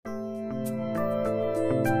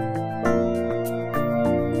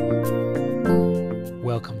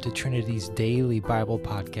welcome to Trinity's daily Bible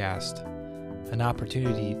podcast, an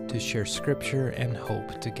opportunity to share scripture and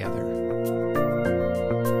hope together.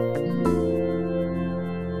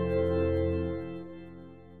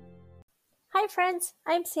 Hi friends,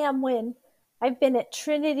 I'm Sam Wynn. I've been at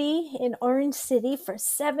Trinity in Orange City for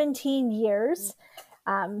 17 years.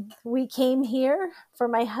 We came here for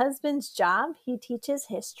my husband's job. He teaches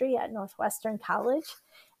history at Northwestern College,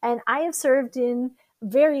 and I have served in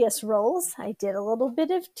various roles. I did a little bit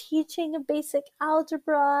of teaching of basic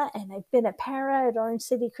algebra, and I've been a para at Orange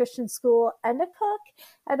City Christian School and a cook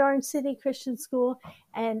at Orange City Christian School.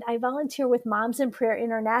 And I volunteer with Moms in Prayer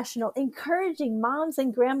International, encouraging moms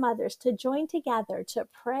and grandmothers to join together to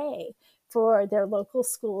pray for their local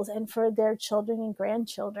schools and for their children and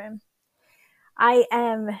grandchildren. I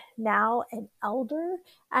am now an elder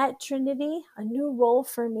at Trinity, a new role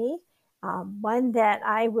for me. One that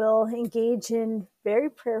I will engage in very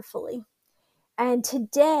prayerfully. And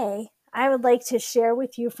today, I would like to share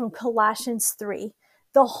with you from Colossians 3.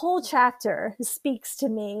 The whole chapter speaks to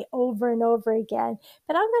me over and over again,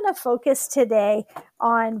 but I'm going to focus today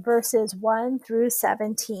on verses 1 through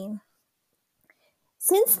 17.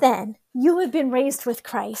 Since then, you have been raised with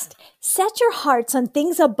Christ. Set your hearts on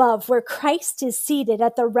things above where Christ is seated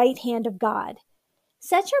at the right hand of God.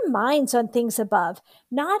 Set your minds on things above,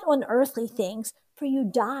 not on earthly things, for you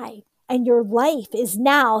died, and your life is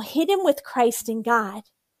now hidden with Christ in God.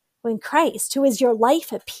 When Christ, who is your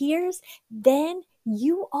life, appears, then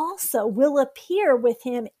you also will appear with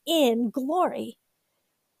him in glory.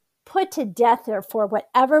 Put to death, therefore,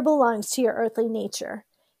 whatever belongs to your earthly nature: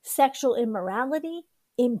 sexual immorality,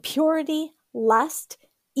 impurity, lust,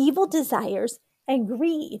 evil desires, and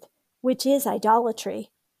greed, which is idolatry.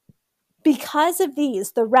 Because of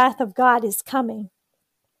these, the wrath of God is coming.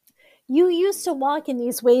 You used to walk in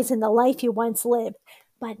these ways in the life you once lived,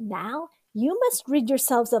 but now you must rid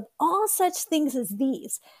yourselves of all such things as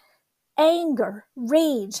these: anger,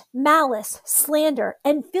 rage, malice, slander,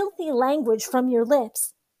 and filthy language from your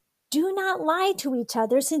lips. Do not lie to each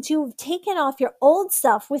other, since you have taken off your old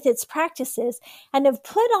self with its practices and have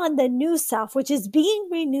put on the new self, which is being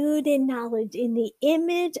renewed in knowledge in the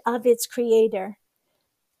image of its creator.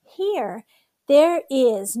 Here, there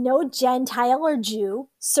is no Gentile or Jew,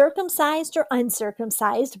 circumcised or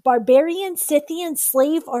uncircumcised, barbarian, Scythian,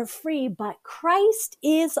 slave or free, but Christ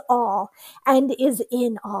is all and is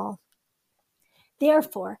in all.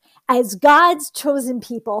 Therefore, as God's chosen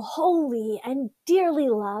people, holy and dearly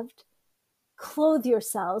loved, clothe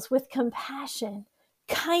yourselves with compassion,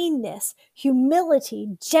 kindness,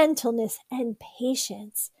 humility, gentleness, and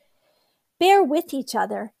patience. Bear with each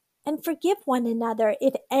other and forgive one another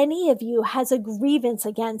if any of you has a grievance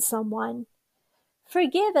against someone.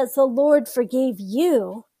 Forgive as the Lord forgave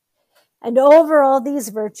you. And over all these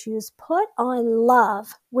virtues, put on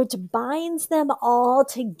love, which binds them all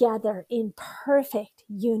together in perfect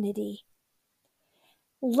unity.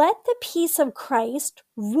 Let the peace of Christ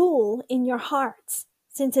rule in your hearts,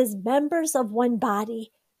 since as members of one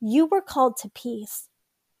body, you were called to peace.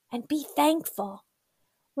 And be thankful.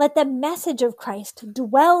 Let the message of Christ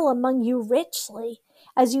dwell among you richly,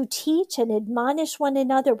 as you teach and admonish one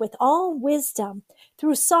another with all wisdom,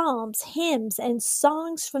 through psalms, hymns, and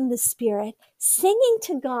songs from the Spirit, singing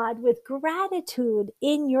to God with gratitude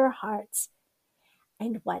in your hearts.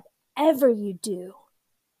 And whatever you do,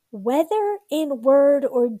 whether in word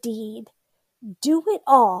or deed, do it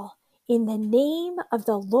all in the name of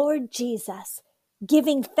the Lord Jesus,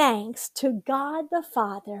 giving thanks to God the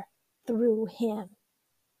Father through him.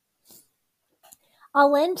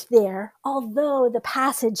 I'll end there, although the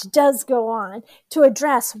passage does go on to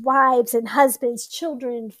address wives and husbands,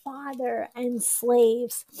 children, father, and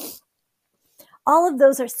slaves. All of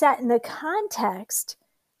those are set in the context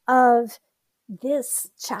of this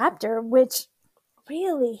chapter, which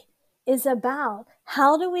really is about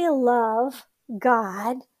how do we love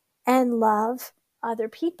God and love other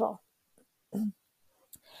people.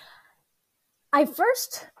 I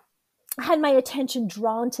first had my attention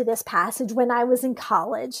drawn to this passage when I was in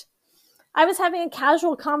college. I was having a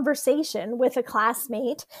casual conversation with a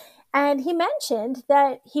classmate, and he mentioned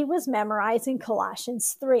that he was memorizing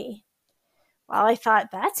Colossians 3. Well, I thought,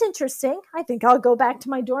 that's interesting. I think I'll go back to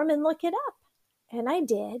my dorm and look it up. And I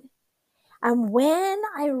did. And when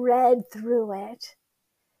I read through it,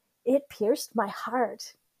 it pierced my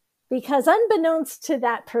heart, because unbeknownst to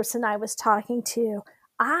that person I was talking to,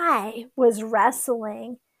 I was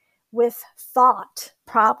wrestling with thought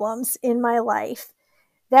problems in my life.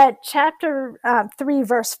 That chapter 3,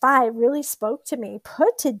 verse 5 really spoke to me.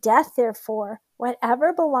 Put to death, therefore,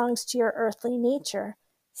 whatever belongs to your earthly nature: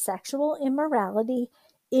 sexual immorality,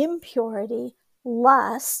 impurity,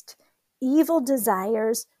 lust, evil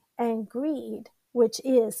desires, and greed, which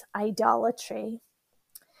is idolatry.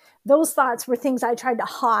 Those thoughts were things I tried to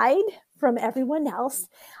hide from everyone else.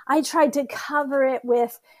 I tried to cover it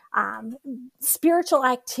with spiritual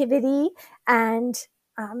activity. And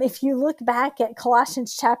if you look back at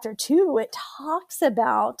Colossians chapter 2, it talks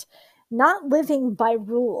about not living by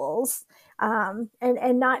rules and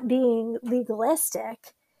not being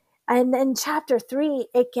legalistic. And then chapter 3,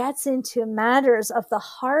 it gets into matters of the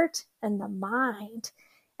heart and the mind.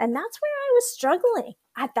 And that's where I was struggling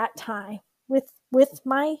at that time with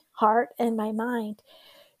my heart and my mind.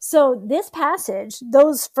 So this passage,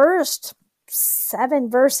 those first 7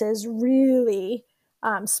 verses really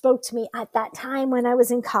spoke to me at that time when I was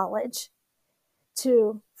in college,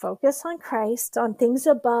 to focus on Christ, on things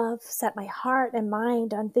above, set my heart and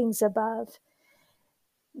mind on things above.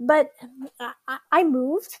 But I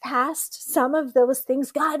moved past some of those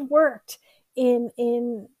things. God worked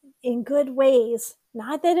in good ways.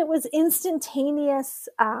 Not that it was instantaneous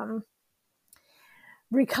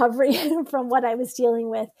recovery from what I was dealing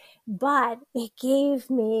with, but it gave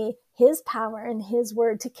me his power and his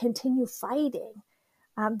word to continue fighting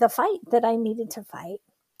the fight that I needed to fight.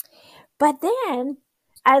 But then,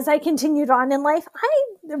 as I continued on in life,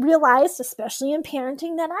 I realized, especially in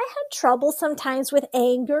parenting, that I had trouble sometimes with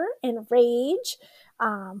anger and rage,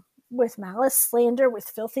 with malice, slander, with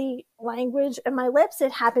filthy language in my lips.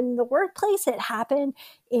 It happened in the workplace. It happened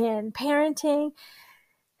in parenting.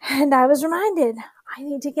 And I was reminded, I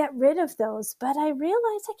need to get rid of those. But I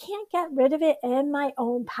realized I can't get rid of it in my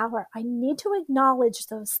own power. I need to acknowledge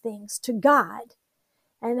those things to God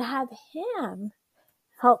and have him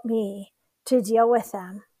help me to deal with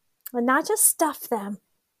them, and not just stuff them,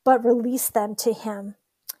 but release them to him.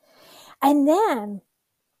 And then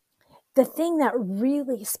the thing that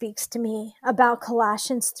really speaks to me about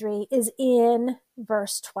Colossians 3 is in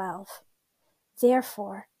verse 12.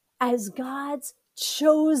 Therefore, as God's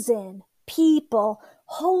chosen people,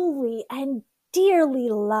 holy and dearly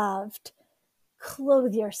loved,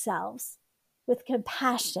 clothe yourselves with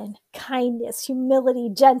compassion, kindness, humility,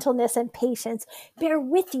 gentleness, and patience. Bear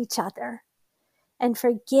with each other and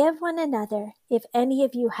forgive one another if any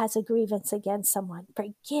of you has a grievance against someone.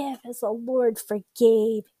 Forgive as the Lord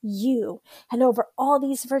forgave you. And over all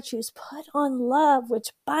these virtues, put on love,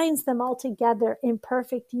 which binds them all together in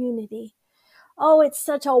perfect unity. Oh, it's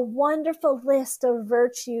such a wonderful list of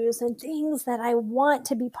virtues and things that I want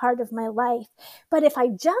to be part of my life. But if I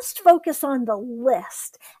just focus on the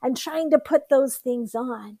list and trying to put those things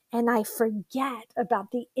on, and I forget about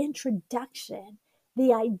the introduction,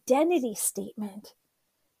 the identity statement,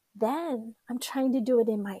 then I'm trying to do it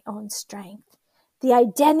in my own strength. The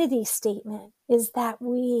identity statement is that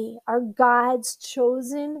we are God's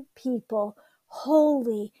chosen people,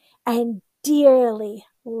 holy and dearly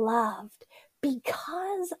loved.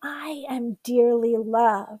 Because I am dearly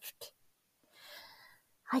loved,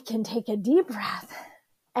 I can take a deep breath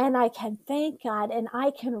and I can thank God, and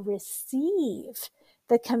I can receive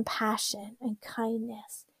the compassion and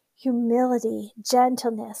kindness, humility,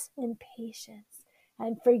 gentleness, and patience,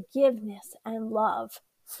 and forgiveness and love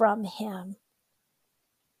from him.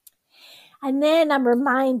 And then I'm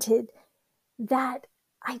reminded that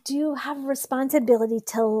I do have a responsibility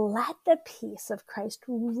to let the peace of Christ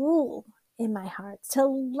rule in my heart, to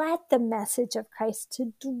let the message of Christ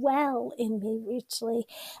to dwell in me richly,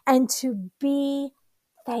 and to be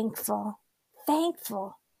thankful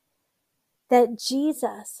that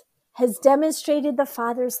Jesus has demonstrated the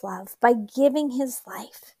Father's love by giving his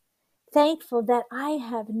life. Thankful that I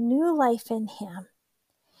have new life in him.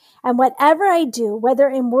 And whatever I do, whether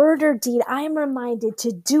in word or deed, I am reminded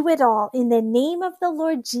to do it all in the name of the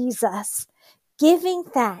Lord Jesus, giving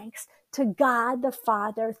thanks to God the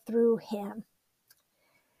Father through him.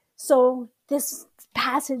 So this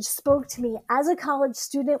passage spoke to me as a college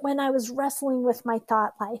student when I was wrestling with my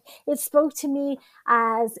thought life. It spoke to me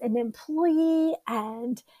as an employee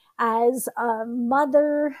and as a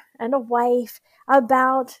mother and a wife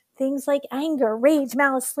about things like anger, rage,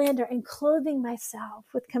 malice, slander, and clothing myself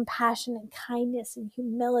with compassion and kindness and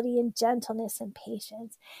humility and gentleness and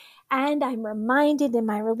patience. And I'm reminded in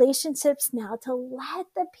my relationships now to let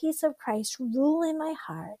the peace of Christ rule in my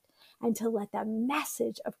heart and to let the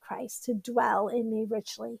message of Christ to dwell in me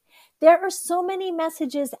richly. There are so many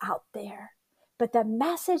messages out there, but the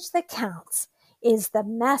message that counts is the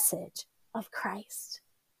message of Christ.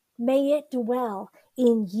 May it dwell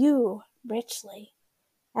in you richly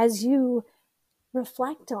as you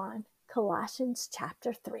reflect on Colossians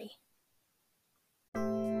chapter 3.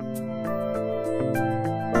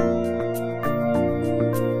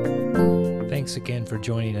 Thanks again for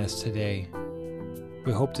joining us today.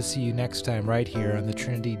 We hope to see you next time right here on the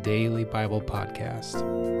Trinity Daily Bible Podcast.